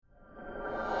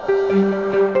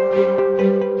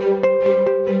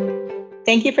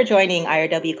Thank you for joining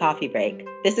IRW Coffee Break.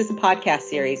 This is a podcast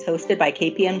series hosted by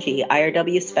KPMG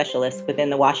IRW specialists within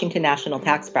the Washington National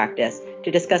Tax Practice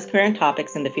to discuss current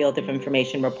topics in the field of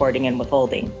information reporting and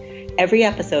withholding. Every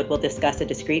episode will discuss a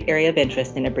discrete area of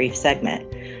interest in a brief segment.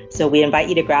 So we invite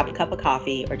you to grab a cup of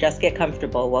coffee or just get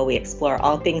comfortable while we explore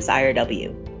all things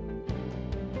IRW.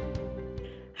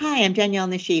 Hi, I'm Danielle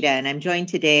Nishida, and I'm joined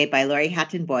today by Lori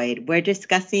Hatton-Boyd. We're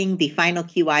discussing the final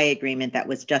QI agreement that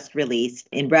was just released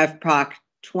in Proc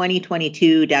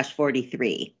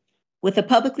 2022-43. With the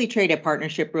publicly traded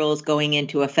partnership rules going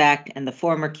into effect and the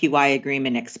former QI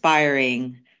agreement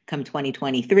expiring come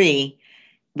 2023,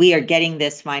 we are getting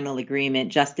this final agreement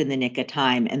just in the nick of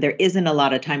time, and there isn't a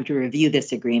lot of time to review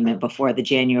this agreement before the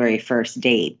January 1st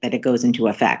date that it goes into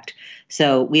effect.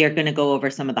 So we are going to go over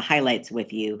some of the highlights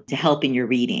with you to help in your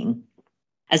reading.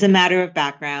 As a matter of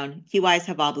background, QIs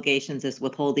have obligations as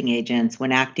withholding agents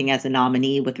when acting as a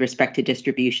nominee with respect to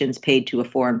distributions paid to a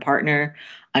foreign partner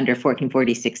under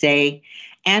 1446A,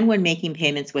 and when making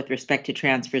payments with respect to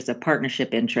transfers of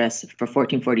partnership interests for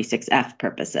 1446F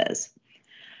purposes.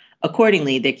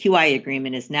 Accordingly, the QI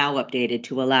agreement is now updated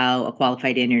to allow a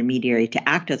qualified intermediary to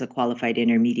act as a qualified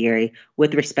intermediary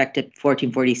with respect to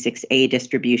 1446A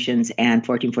distributions and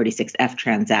 1446F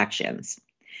transactions.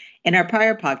 In our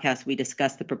prior podcast, we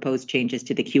discussed the proposed changes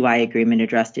to the QI agreement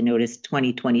addressed in Notice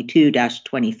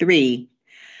 2022-23,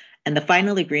 and the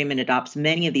final agreement adopts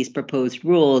many of these proposed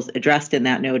rules addressed in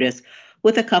that notice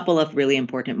with a couple of really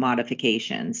important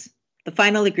modifications. The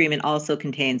final agreement also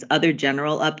contains other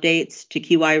general updates to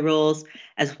QI rules,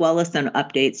 as well as some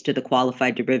updates to the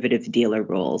Qualified Derivative Dealer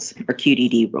rules, or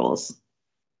QDD rules.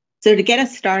 So to get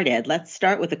us started, let's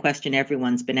start with the question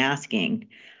everyone's been asking.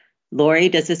 Lori,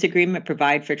 does this agreement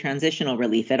provide for transitional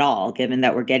relief at all, given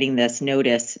that we're getting this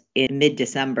notice in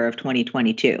mid-December of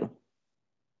 2022?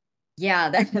 Yeah,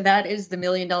 that is the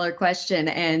million-dollar question.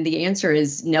 And the answer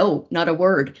is no, not a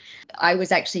word. I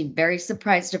was actually very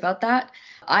surprised about that.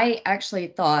 I actually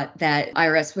thought that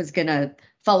IRS was going to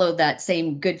follow that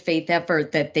same good faith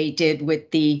effort that they did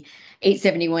with the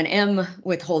 871M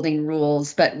withholding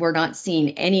rules, but we're not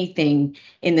seeing anything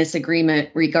in this agreement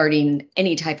regarding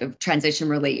any type of transition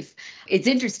relief. It's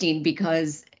interesting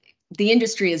because the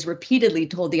industry has repeatedly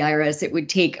told the IRS it would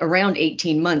take around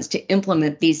 18 months to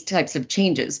implement these types of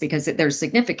changes because there's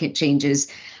significant changes.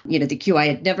 You know, the QI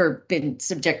had never been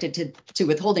subjected to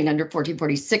withholding under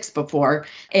 1446 before.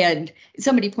 And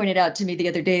somebody pointed out to me the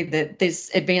other day that this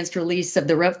advanced release of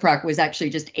the RevProc was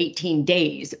actually just 18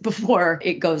 days before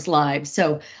it goes live.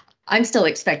 So I'm still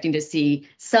expecting to see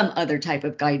some other type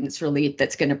of guidance relief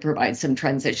that's going to provide some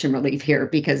transition relief here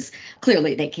because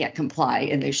clearly they can't comply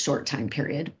in this short time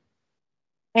period.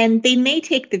 And they may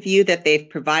take the view that they've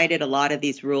provided a lot of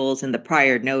these rules in the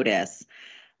prior notice.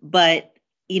 But,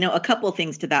 a couple of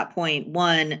things to that point.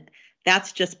 One,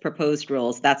 that's just proposed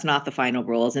rules. That's not the final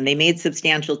rules. And they made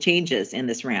substantial changes in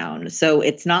this round. So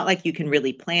it's not like you can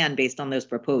really plan based on those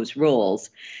proposed rules.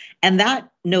 And that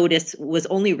notice was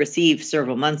only received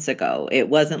several months ago. It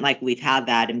wasn't like we've had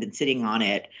that and been sitting on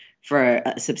it for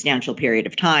a substantial period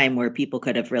of time where people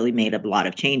could have really made a lot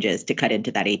of changes to cut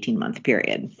into that 18-month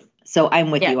period. So I'm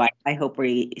with you. I hope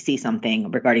we see something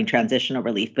regarding transitional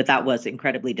relief, but that was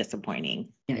incredibly disappointing.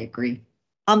 Yeah, I agree.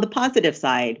 On the positive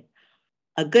side,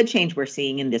 a good change we're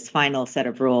seeing in this final set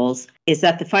of rules is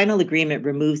that the final agreement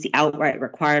removes the outright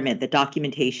requirement that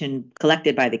documentation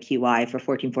collected by the QI for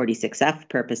 1446F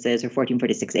purposes or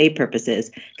 1446A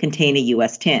purposes contain a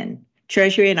U.S. TIN.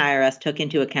 Treasury and IRS took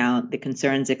into account the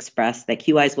concerns expressed that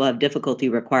QIs will have difficulty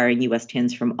requiring U.S.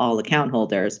 TINs from all account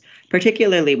holders,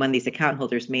 particularly when these account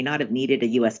holders may not have needed a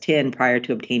U.S. TIN prior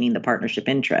to obtaining the partnership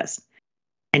interest.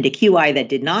 And a QI that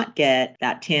did not get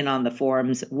that TIN on the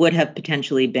forms would have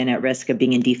potentially been at risk of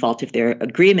being in default of their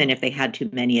agreement if they had too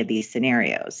many of these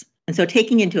scenarios. And so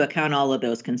taking into account all of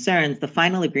those concerns, the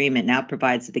final agreement now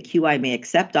provides that the QI may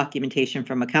accept documentation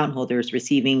from account holders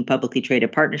receiving publicly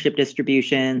traded partnership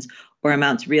distributions or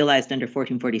amounts realized under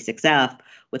 1446F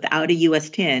without a U.S.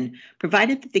 TIN,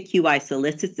 provided that the QI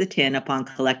solicits the TIN upon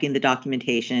collecting the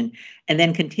documentation and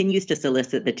then continues to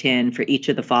solicit the TIN for each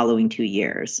of the following 2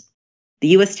 years. The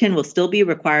U.S. TIN will still be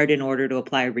required in order to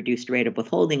apply a reduced rate of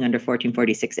withholding under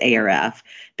 1446 ARF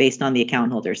based on the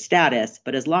account holder's status,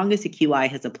 but as long as the QI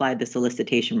has applied the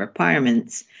solicitation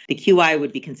requirements, the QI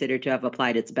would be considered to have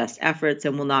applied its best efforts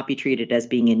and will not be treated as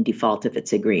being in default of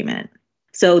its agreement.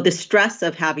 So the stress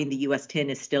of having the U.S. TIN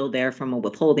is still there from a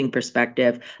withholding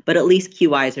perspective, but at least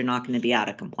QIs are not going to be out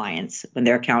of compliance when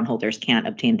their account holders can't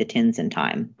obtain the TINs in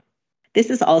time. This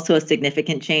is also a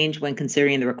significant change when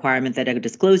considering the requirement that a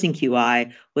disclosing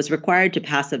QI was required to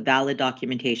pass up valid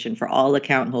documentation for all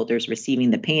account holders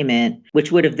receiving the payment,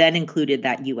 which would have then included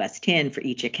that US TIN for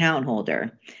each account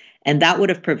holder. And that would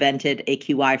have prevented a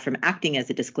QI from acting as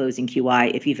a disclosing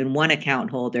QI if even one account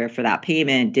holder for that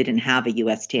payment didn't have a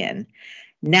US TIN.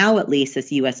 Now, at least,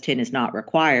 this US TIN is not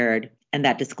required, and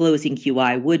that disclosing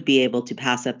QI would be able to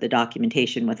pass up the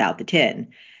documentation without the TIN.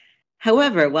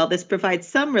 However, while this provides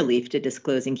some relief to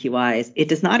disclosing QIs, it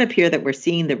does not appear that we're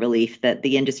seeing the relief that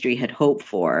the industry had hoped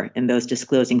for in those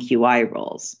disclosing QI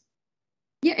rules.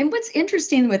 Yeah, and what's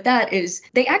interesting with that is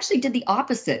they actually did the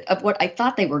opposite of what I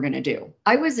thought they were going to do.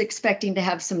 I was expecting to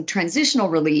have some transitional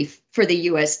relief for the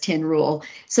US TIN rule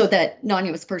so that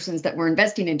non-US persons that were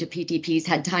investing into PTPs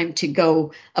had time to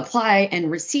go apply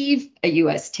and receive a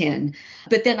US TIN.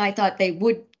 But then I thought they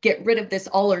would get rid of this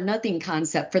all or nothing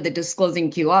concept for the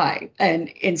disclosing QI. And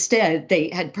instead, they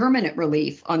had permanent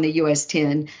relief on the US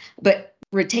TIN, but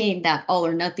retained that all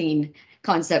or nothing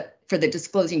concept for the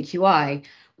disclosing QI.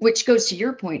 Which goes to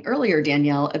your point earlier,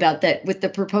 Danielle, about that with the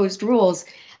proposed rules,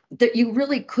 that you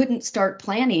really couldn't start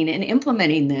planning and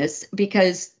implementing this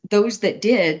because those that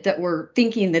did, that were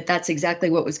thinking that that's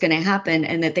exactly what was going to happen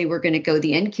and that they were going to go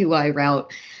the NQI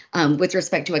route with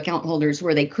respect to account holders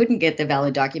where they couldn't get the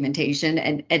valid documentation.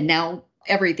 And now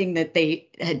everything that they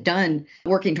had done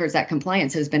working towards that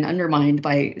compliance has been undermined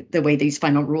by the way these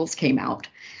final rules came out.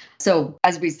 So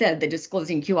as we said, the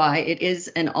disclosing QI, it is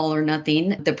an all or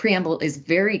nothing. The preamble is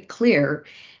very clear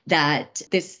that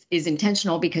this is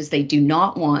intentional because they do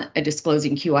not want a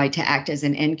disclosing QI to act as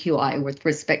an NQI with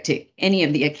respect to any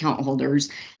of the account holders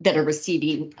that are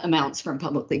receiving amounts from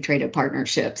publicly traded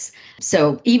partnerships.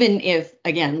 So even if,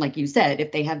 again, like you said,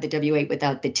 if they have the W8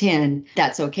 without the TIN,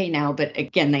 that's okay now. But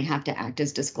again, they have to act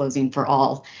as disclosing for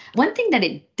all. One thing that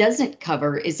it doesn't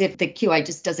cover is if the QI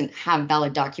just doesn't have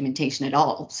valid documentation at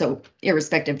all. So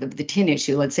irrespective of the TIN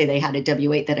issue, let's say they had a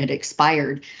W8 that had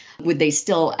expired, would they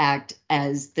still act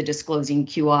as the disclosing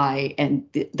QI and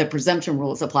the presumption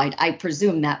rules applied? I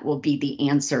presume that will be the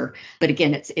answer. But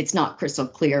again, it's not crystal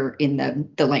clear in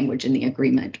the language in the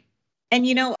agreement. And,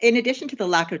 in addition to the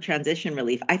lack of transition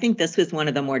relief, I think this was one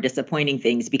of the more disappointing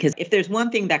things, because if there's one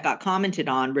thing that got commented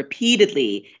on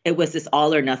repeatedly, it was this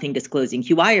all or nothing disclosing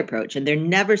QI approach. And there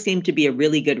never seemed to be a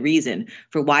really good reason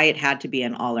for why it had to be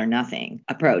an all or nothing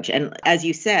approach. And as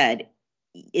you said,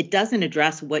 it doesn't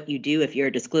address what you do if you're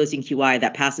a disclosing QI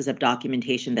that passes up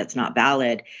documentation that's not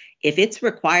valid. If it's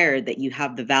required that you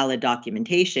have the valid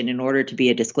documentation in order to be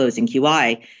a disclosing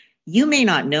QI, you may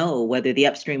not know whether the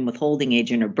upstream withholding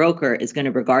agent or broker is going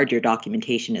to regard your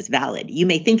documentation as valid. You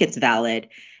may think it's valid,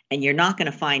 and you're not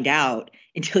going to find out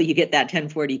until you get that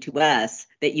 1042S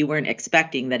that you weren't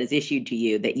expecting that is issued to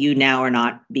you, that you now are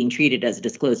not being treated as a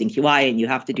disclosing QI and you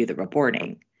have to do the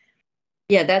reporting.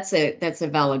 Yeah, that's a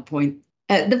valid point.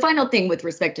 The final thing with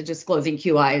respect to disclosing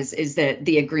QIs is that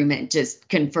the agreement just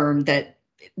confirmed that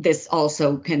this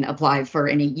also can apply for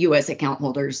any U.S. account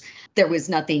holders. There was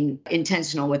nothing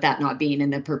intentional with that not being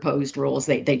in the proposed rules.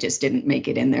 They just didn't make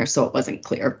it in there, so it wasn't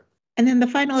clear. And then the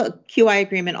final QI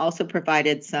agreement also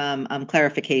provided some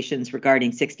clarifications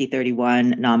regarding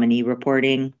 6031 nominee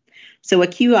reporting. So a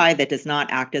QI that does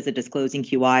not act as a disclosing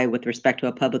QI with respect to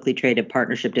a publicly traded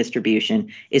partnership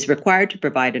distribution is required to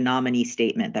provide a nominee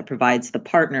statement that provides the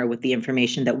partner with the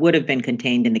information that would have been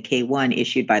contained in the K1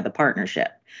 issued by the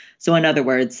partnership. So in other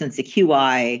words, since the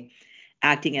QI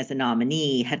acting as a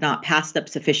nominee had not passed up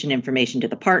sufficient information to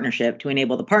the partnership to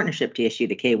enable the partnership to issue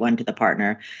the K1 to the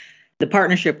partner, the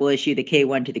partnership will issue the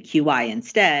K1 to the QI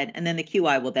instead, and then the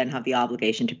QI will then have the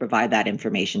obligation to provide that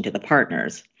information to the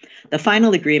partners. The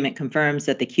final agreement confirms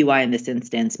that the QI in this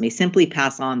instance may simply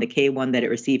pass on the K1 that it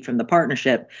received from the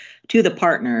partnership to the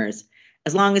partners,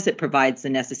 as long as it provides the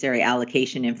necessary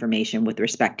allocation information with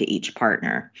respect to each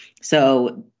partner.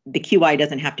 So the QI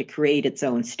doesn't have to create its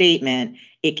own statement.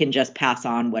 It can just pass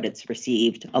on what it's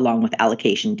received along with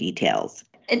allocation details.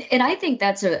 And I think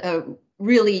that's a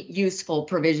really useful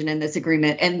provision in this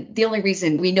agreement. And the only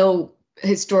reason we know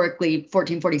historically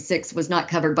 1446 was not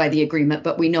covered by the agreement,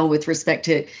 but we know with respect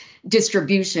to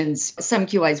distributions, some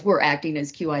QIs were acting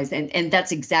as QIs, and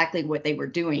that's exactly what they were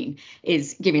doing,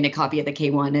 is giving a copy of the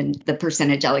K1 and the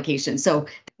percentage allocation. So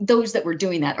those that were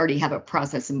doing that already have a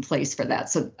process in place for that.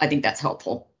 So I think that's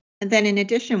helpful. And then in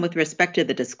addition, with respect to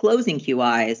the disclosing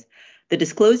QIs, the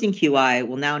disclosing QI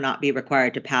will now not be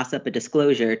required to pass up a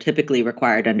disclosure typically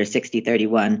required under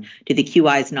 6031 to the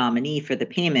QI's nominee for the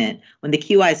payment when the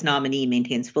QI's nominee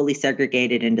maintains fully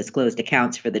segregated and disclosed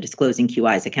accounts for the disclosing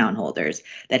QI's account holders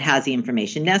that has the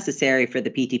information necessary for the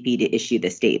PTP to issue the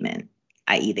statement,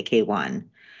 i.e. the K1.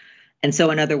 And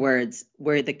so in other words,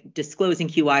 where the disclosing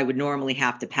QI would normally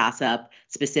have to pass up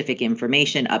specific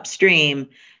information upstream,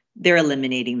 they're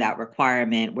eliminating that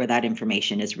requirement where that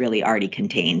information is really already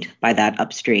contained by that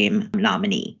upstream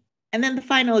nominee. And then the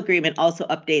final agreement also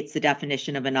updates the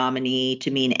definition of a nominee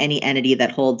to mean any entity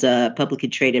that holds a publicly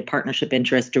traded partnership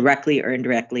interest directly or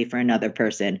indirectly for another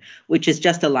person, which is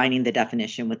just aligning the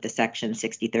definition with the Section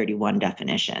 6031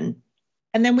 definition.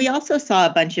 And then we also saw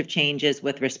a bunch of changes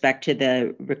with respect to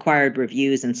the required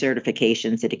reviews and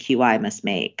certifications that a QI must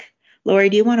make. Lori,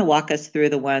 do you want to walk us through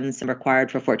the ones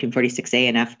required for 1446A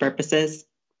and F purposes?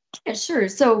 Yeah, sure.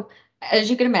 So as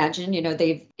you can imagine,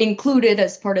 they've included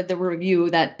as part of the review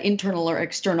that internal or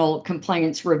external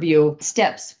compliance review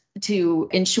steps to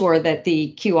ensure that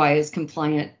the QI is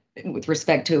compliant with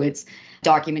respect to its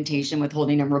documentation,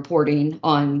 withholding, and reporting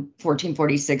on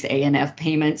 1446A and F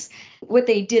payments. What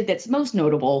they did that's most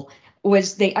notable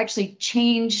was they actually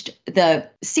changed the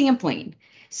sampling.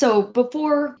 So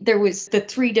before there was the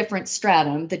three different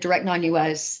stratum, the direct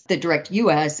non-US, the direct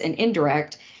US, and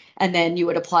indirect, and then you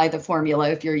would apply the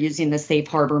formula if you're using the safe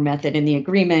harbor method in the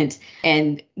agreement,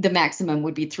 and the maximum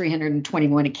would be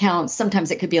 321 accounts.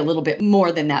 Sometimes it could be a little bit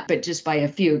more than that, but just by a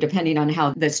few, depending on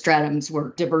how the stratums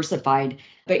were diversified.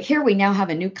 But here we now have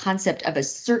a new concept of a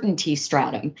certainty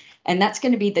stratum, and that's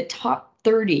going to be the top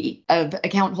 30 of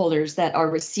account holders that are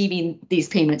receiving these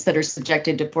payments that are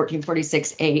subjected to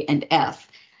 1446A and F.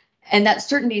 And that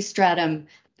certainty stratum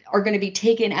are going to be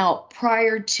taken out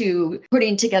prior to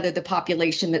putting together the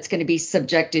population that's going to be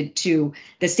subjected to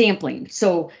the sampling.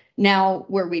 So now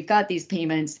where we've got these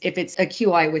payments, if it's a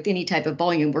QI with any type of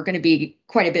volume, we're going to be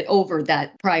quite a bit over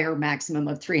that prior maximum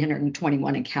of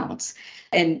 321 accounts.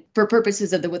 And for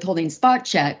purposes of the withholding spot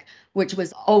check, which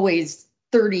was always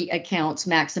 30 accounts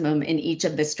maximum in each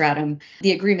of the stratum,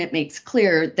 the agreement makes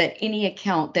clear that any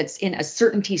account that's in a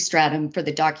certainty stratum for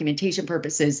the documentation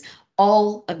purposes,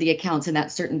 all of the accounts in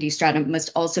that certainty stratum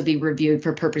must also be reviewed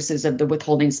for purposes of the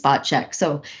withholding spot check.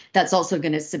 So that's also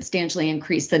going to substantially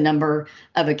increase the number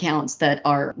of accounts that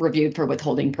are reviewed for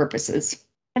withholding purposes.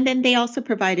 And then they also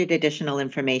provided additional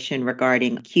information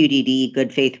regarding QDD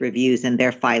good faith reviews and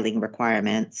their filing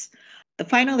requirements. The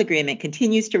final agreement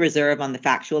continues to reserve on the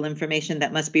factual information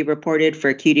that must be reported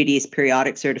for QDD's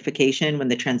periodic certification when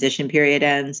the transition period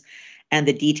ends, and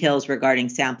the details regarding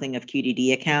sampling of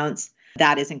QDD accounts.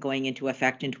 That isn't going into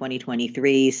effect in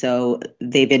 2023, so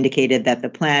they've indicated that the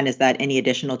plan is that any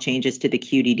additional changes to the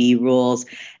QDD rules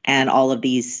and all of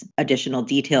these additional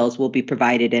details will be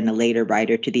provided in a later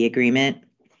rider to the agreement.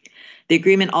 The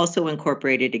agreement also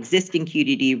incorporated existing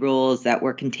QDD rules that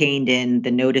were contained in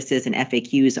the notices and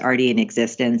FAQs already in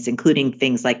existence, including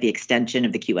things like the extension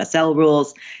of the QSL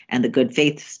rules and the good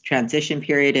faith transition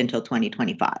period until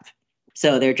 2025.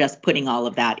 So they're just putting all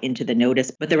of that into the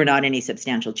notice, but there were not any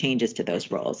substantial changes to those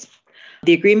rules.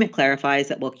 The agreement clarifies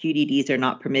that while QDDs are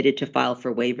not permitted to file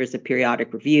for waivers of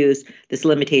periodic reviews, this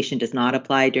limitation does not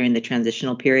apply during the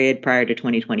transitional period prior to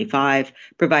 2025,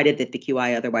 provided that the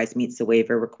QI otherwise meets the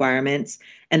waiver requirements.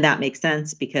 And that makes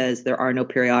sense because there are no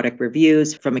periodic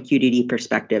reviews from a QDD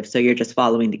perspective, so you're just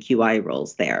following the QI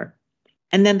rules there.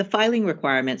 And then the filing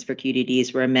requirements for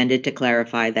QDDs were amended to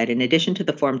clarify that in addition to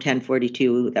the Form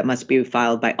 1042 that must be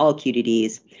filed by all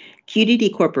QDDs,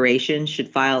 QDD corporations should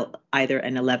file either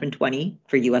an 1120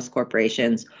 for U.S.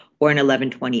 corporations or an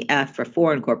 1120F for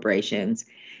foreign corporations,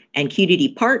 and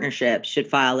QDD partnerships should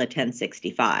file a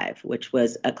 1065, which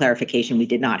was a clarification we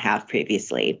did not have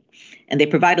previously. And they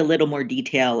provide a little more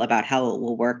detail about how it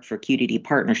will work for QDD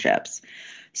partnerships.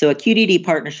 So a QDD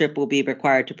partnership will be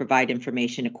required to provide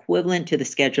information equivalent to the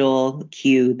Schedule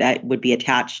Q that would be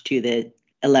attached to the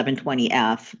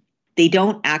 1120F. They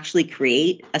don't actually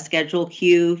create a Schedule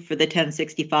Q for the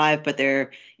 1065, but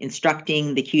they're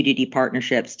instructing the QDD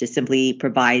partnerships to simply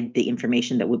provide the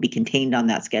information that would be contained on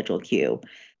that Schedule Q.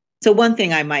 So one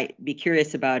thing I might be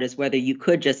curious about is whether you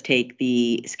could just take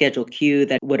the Schedule Q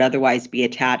that would otherwise be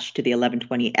attached to the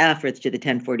 1120F or it's to the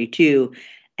 1042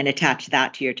 and attach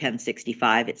that to your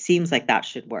 1065. It seems like that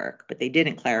should work, but they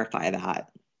didn't clarify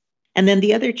that. And then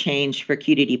the other change for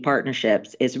QDD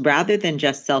partnerships is rather than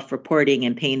just self-reporting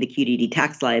and paying the QDD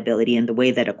tax liability in the way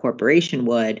that a corporation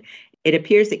would, it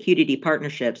appears that QDD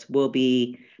partnerships will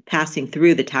be passing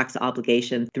through the tax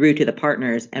obligation through to the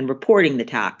partners and reporting the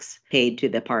tax paid to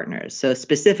the partners. So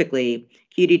specifically,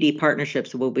 QDD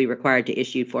partnerships will be required to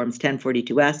issue Forms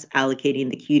 1042S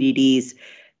allocating the QDD's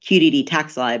QDD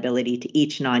tax liability to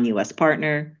each non-U.S.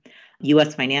 partner.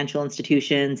 U.S. financial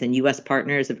institutions and U.S.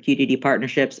 partners of QDD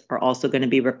partnerships are also going to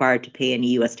be required to pay any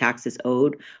U.S. taxes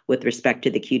owed with respect to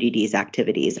the QDD's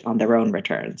activities on their own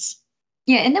returns.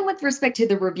 Yeah, and then with respect to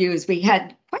the reviews, we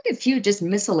had quite a few just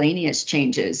miscellaneous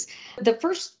changes. The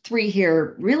first three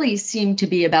here really seem to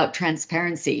be about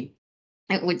transparency.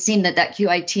 It would seem that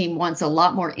QI team wants a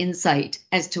lot more insight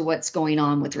as to what's going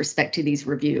on with respect to these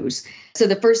reviews. So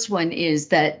the first one is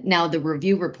that now the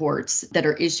review reports that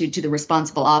are issued to the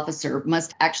responsible officer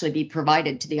must actually be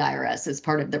provided to the IRS as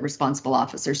part of the responsible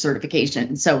officer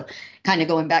certification. So kind of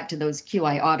going back to those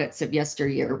QI audits of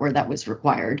yesteryear where that was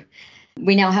required.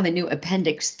 We now have a new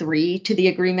Appendix 3 to the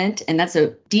agreement, and that's a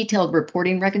detailed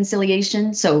reporting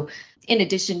reconciliation. So in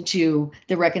addition to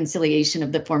the reconciliation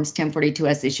of the Forms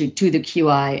 1042S issued to the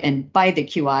QI and by the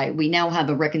QI, we now have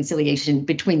a reconciliation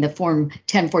between the Form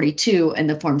 1042 and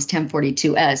the Forms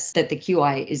 1042S that the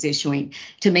QI is issuing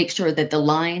to make sure that the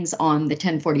lines on the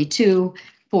 1042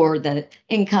 for the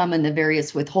income and the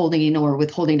various withholding or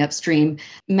withholding upstream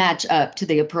match up to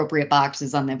the appropriate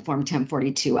boxes on the Form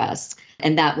 1042S.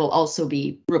 And that will also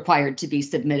be required to be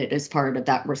submitted as part of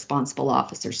that responsible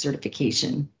officer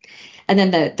certification. And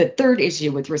then the third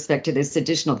issue with respect to this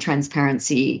additional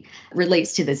transparency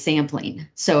relates to the sampling.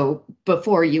 So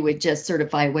before you would just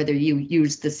certify whether you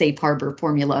used the safe harbor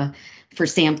formula for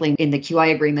sampling in the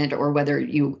QI agreement or whether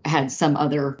you had some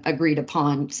other agreed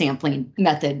upon sampling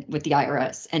method with the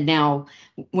IRS. And now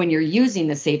when you're using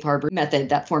the safe harbor method,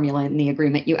 that formula in the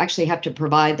agreement, you actually have to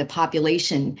provide the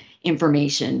population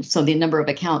information. So the number of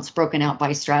accounts broken out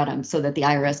by stratum so that the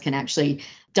IRS can actually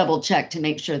double check to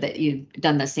make sure that you've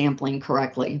done the sampling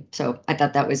correctly. So I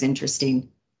thought that was interesting.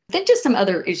 Then just some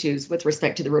other issues with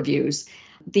respect to the reviews.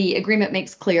 The agreement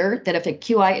makes clear that if a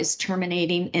QI is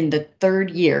terminating in the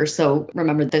third year, so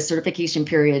remember the certification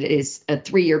period is a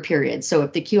 3-year period. So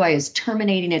if the QI is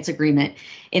terminating its agreement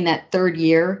in that third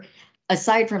year,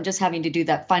 aside from just having to do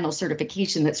that final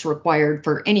certification that's required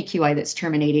for any QI that's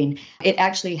terminating, it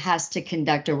actually has to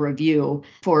conduct a review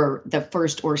for the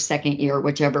first or second year,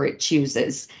 whichever it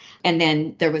chooses. And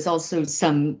then there was also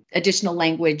some additional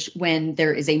language when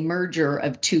there is a merger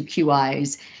of two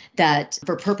QIs that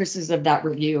for purposes of that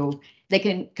review, they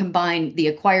can combine the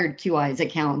acquired QI's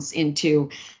accounts into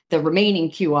the remaining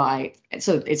QI.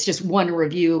 So it's just one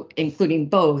review, including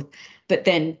both, but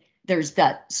then there's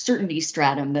that certainty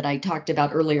stratum that I talked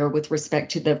about earlier with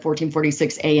respect to the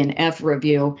 1446A and F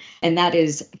review, and that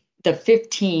is the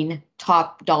 15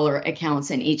 top dollar accounts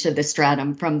in each of the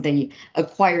stratum from the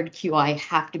acquired QI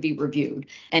have to be reviewed.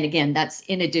 And again, that's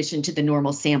in addition to the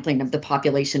normal sampling of the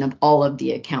population of all of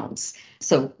the accounts.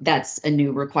 So that's a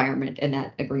new requirement in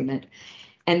that agreement.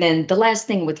 And then the last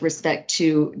thing with respect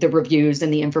to the reviews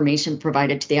and the information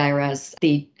provided to the IRS,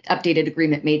 the updated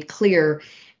agreement made clear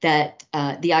that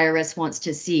the IRS wants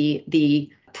to see the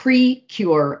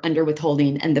pre-cure under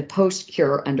withholding and the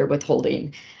post-cure under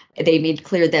withholding. They made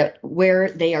clear that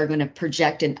where they are going to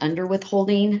project an under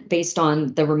withholding based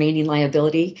on the remaining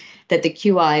liability, that the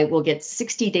QI will get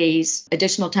 60 days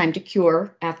additional time to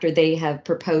cure after they have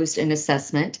proposed an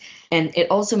assessment. And it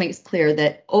also makes clear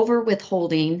that over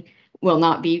withholding will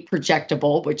not be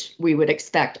projectable, which we would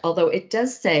expect, although it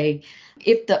does say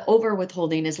if the over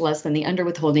withholding is less than the under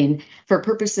withholding, for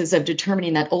purposes of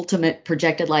determining that ultimate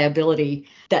projected liability,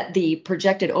 that the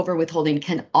projected over withholding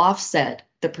can offset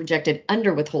the projected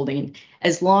under withholding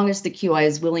as long as the QI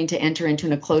is willing to enter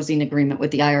into a closing agreement with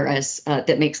the IRS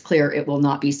that makes clear it will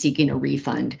not be seeking a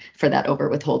refund for that over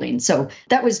withholding. So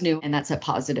that was new, and that's a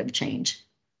positive change.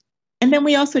 And then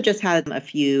we also just had a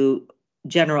few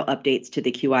general updates to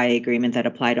the QI agreement that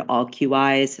apply to all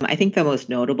QIs. I think the most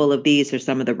notable of these are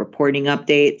some of the reporting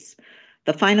updates.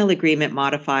 The final agreement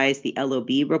modifies the LOB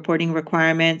reporting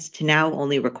requirements to now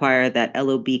only require that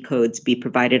LOB codes be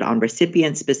provided on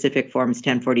recipient-specific Forms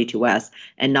 1042S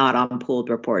and not on pooled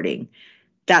reporting.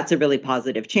 That's a really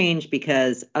positive change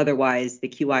because otherwise the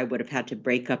QI would have had to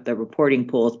break up the reporting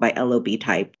pools by LOB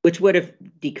type, which would have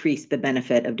decreased the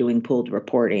benefit of doing pooled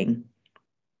reporting.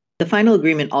 The final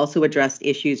agreement also addressed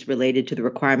issues related to the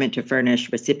requirement to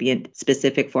furnish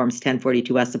recipient-specific Forms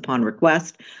 1042S upon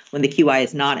request when the QI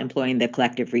is not employing the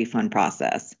collective refund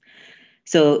process.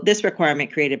 So this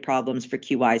requirement created problems for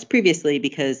QIs previously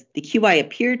because the QI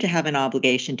appeared to have an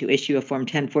obligation to issue a Form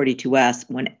 1042S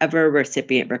whenever a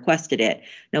recipient requested it,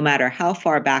 no matter how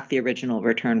far back the original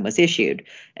return was issued.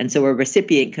 And so a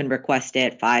recipient can request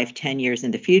it 5-10 years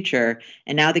in the future,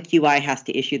 and now the QI has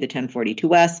to issue the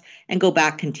 1042S and go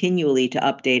back continually to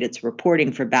update its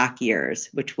reporting for back years,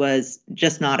 which was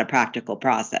just not a practical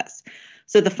process.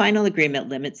 So the final agreement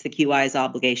limits the QI's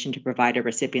obligation to provide a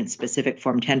recipient-specific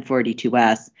Form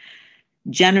 1042S,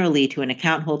 generally to an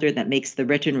account holder that makes the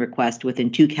written request within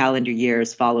 2 calendar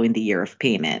years following the year of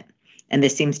payment. And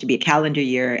this seems to be a calendar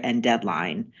year and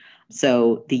deadline.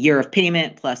 So the year of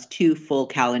payment plus 2 full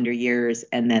calendar years,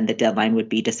 and then the deadline would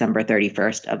be December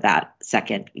 31st of that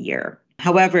second year.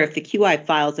 However, if the QI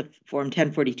files a Form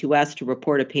 1042S to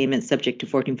report a payment subject to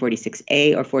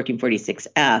 1446A or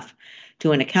 1446F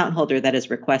to an account holder that has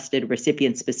requested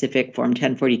recipient-specific Form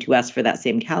 1042S for that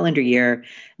same calendar year,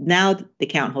 now the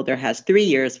account holder has 3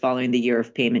 years following the year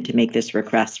of payment to make this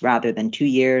request rather than 2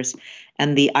 years.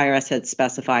 And the IRS had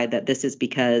specified that this is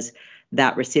because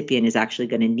that recipient is actually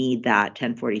going to need that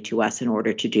 1042S in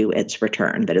order to do its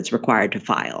return that it's required to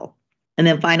file. And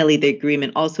then finally, the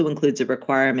agreement also includes a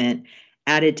requirement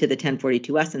added to the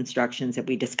 1042S instructions that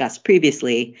we discussed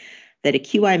previously, that a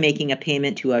QI making a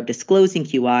payment to a disclosing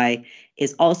QI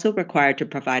is also required to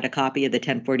provide a copy of the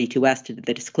 1042S to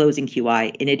the disclosing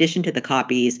QI, in addition to the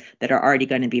copies that are already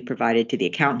going to be provided to the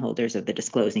account holders of the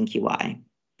disclosing QI.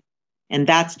 And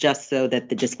that's just so that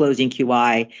the disclosing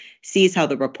QI sees how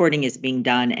the reporting is being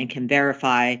done and can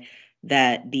verify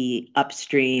that the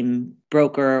upstream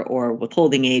broker or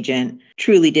withholding agent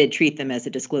truly did treat them as a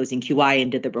disclosing QI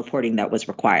and did the reporting that was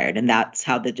required. And that's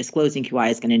how the disclosing QI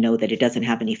is going to know that it doesn't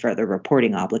have any further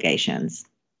reporting obligations.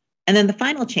 And then the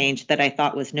final change that I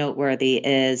thought was noteworthy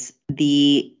is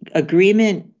the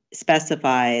agreement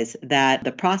specifies that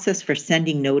the process for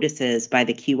sending notices by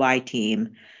the QI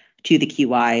team to the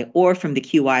QI or from the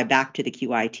QI back to the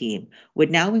QI team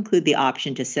would now include the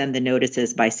option to send the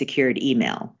notices by secured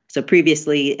email. So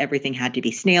previously, everything had to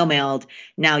be snail mailed.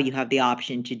 Now you have the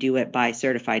option to do it by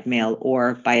certified mail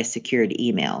or by a secured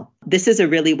email. This is a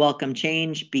really welcome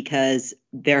change because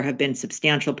there have been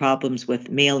substantial problems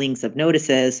with mailings of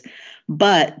notices,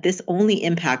 but this only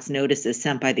impacts notices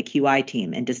sent by the QI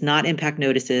team and does not impact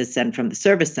notices sent from the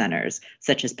service centers,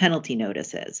 such as penalty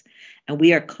notices. And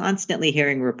we are constantly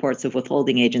hearing reports of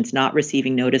withholding agents not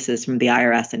receiving notices from the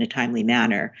IRS in a timely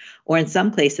manner, or in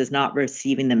some places not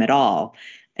receiving them at all,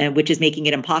 and which is making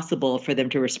it impossible for them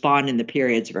to respond in the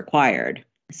periods required.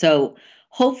 So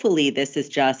hopefully this is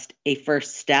just a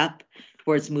first step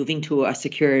towards moving to a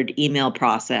secured email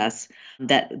process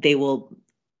that they will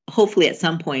hopefully at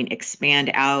some point expand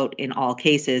out in all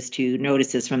cases to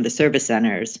notices from the service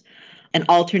centers. An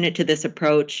alternate to this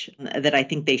approach that I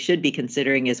think they should be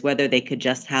considering is whether they could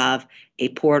just have a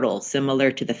portal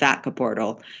similar to the FATCA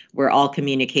portal, where all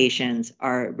communications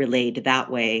are relayed that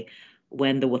way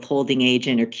when the withholding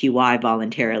agent or QI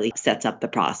voluntarily sets up the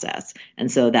process. And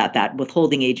so that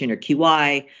withholding agent or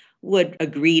QI would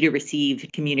agree to receive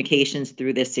communications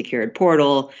through this secured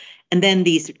portal, and then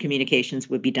these communications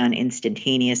would be done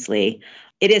instantaneously.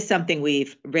 It is something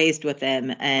we've raised with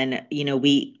them, and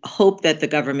we hope that the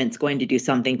government's going to do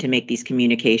something to make these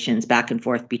communications back and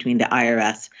forth between the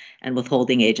IRS and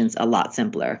withholding agents a lot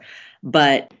simpler.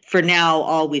 But for now,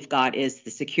 all we've got is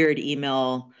the secured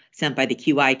email sent by the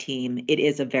QI team. It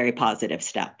is a very positive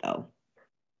step, though.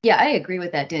 Yeah, I agree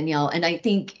with that, Danielle. And I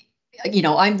think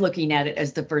I'm looking at it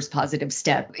as the first positive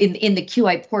step. In the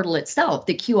QI portal itself,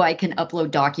 the QI can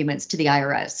upload documents to the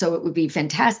IRS. So it would be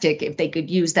fantastic if they could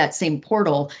use that same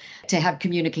portal to have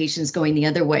communications going the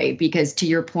other way. Because to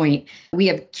your point, we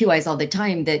have QIs all the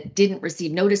time that didn't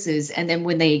receive notices. And then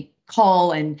when they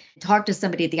call and talk to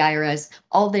somebody at the IRS,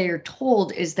 all they're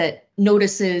told is that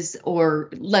notices or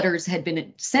letters had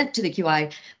been sent to the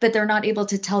QI, but they're not able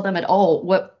to tell them at all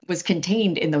what was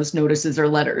contained in those notices or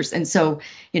letters. And so,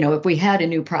 if we had a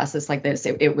new process like this,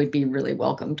 it would be really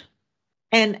welcomed.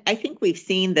 And I think we've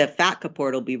seen the FATCA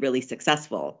portal be really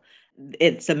successful.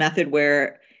 It's a method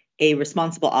where a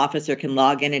responsible officer can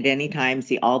log in at any time,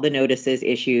 see all the notices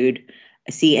issued,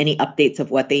 see any updates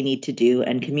of what they need to do,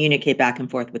 and communicate back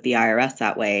and forth with the IRS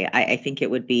that way. I think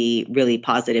it would be really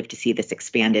positive to see this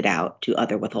expanded out to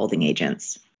other withholding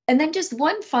agents. And then just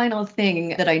one final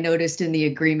thing that I noticed in the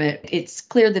agreement, it's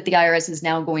clear that the IRS is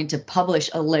now going to publish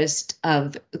a list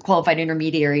of qualified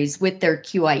intermediaries with their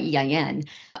QI EIN.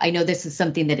 I know this is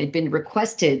something that had been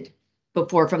requested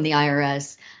before from the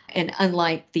IRS. And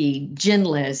unlike the GIN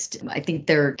list, I think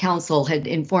their counsel had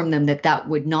informed them that that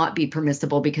would not be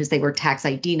permissible because they were tax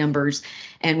ID numbers,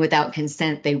 and without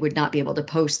consent, they would not be able to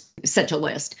post such a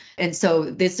list. And so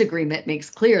this agreement makes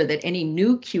clear that any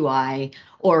new QI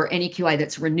or any QI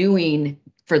that's renewing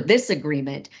for this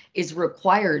agreement is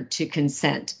required to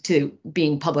consent to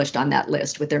being published on that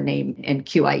list with their name and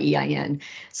QI EIN.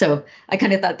 So I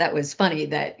kind of thought that was funny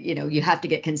that, you have to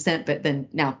get consent, but then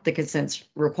now the consent's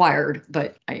required,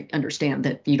 but I understand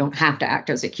that you don't have to act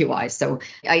as a QI. So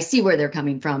I see where they're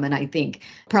coming from. And I think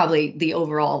probably the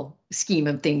overall scheme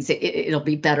of things, it'll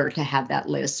be better to have that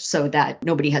list so that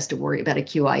nobody has to worry about a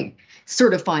QI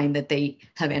certifying that they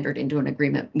have entered into an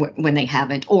agreement when they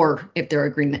haven't, or if their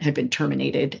agreement had been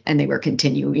terminated and they were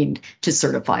continuing to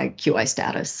certify QI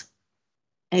status.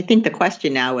 I think the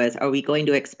question now is, are we going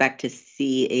to expect to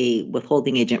see a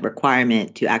withholding agent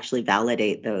requirement to actually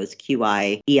validate those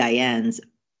QI EINs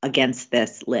against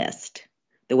this list,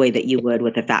 the way that you would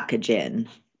with a FATCA GIN?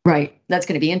 Right. That's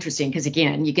going to be interesting because,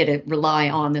 again, you get to rely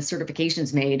on the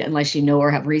certifications made unless you know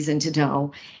or have reason to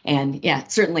know. And yeah,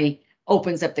 it certainly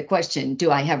opens up the question,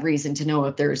 do I have reason to know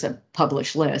if there's a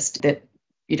published list that,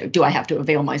 do I have to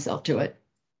avail myself to it?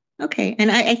 Okay,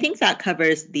 and I think that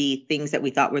covers the things that we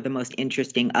thought were the most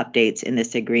interesting updates in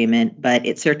this agreement, but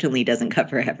it certainly doesn't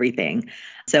cover everything.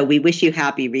 So we wish you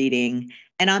happy reading.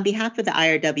 And on behalf of the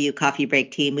IRW Coffee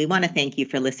Break team, we want to thank you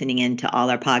for listening in to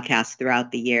all our podcasts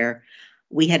throughout the year.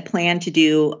 We had planned to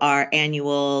do our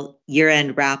annual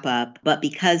year-end wrap-up, but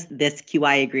because this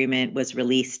QI agreement was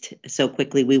released so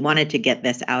quickly, we wanted to get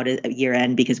this out at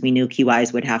year-end because we knew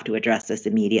QIs would have to address this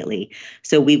immediately.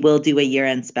 So we will do a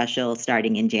year-end special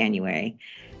starting in January.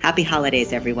 Happy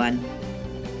holidays, everyone.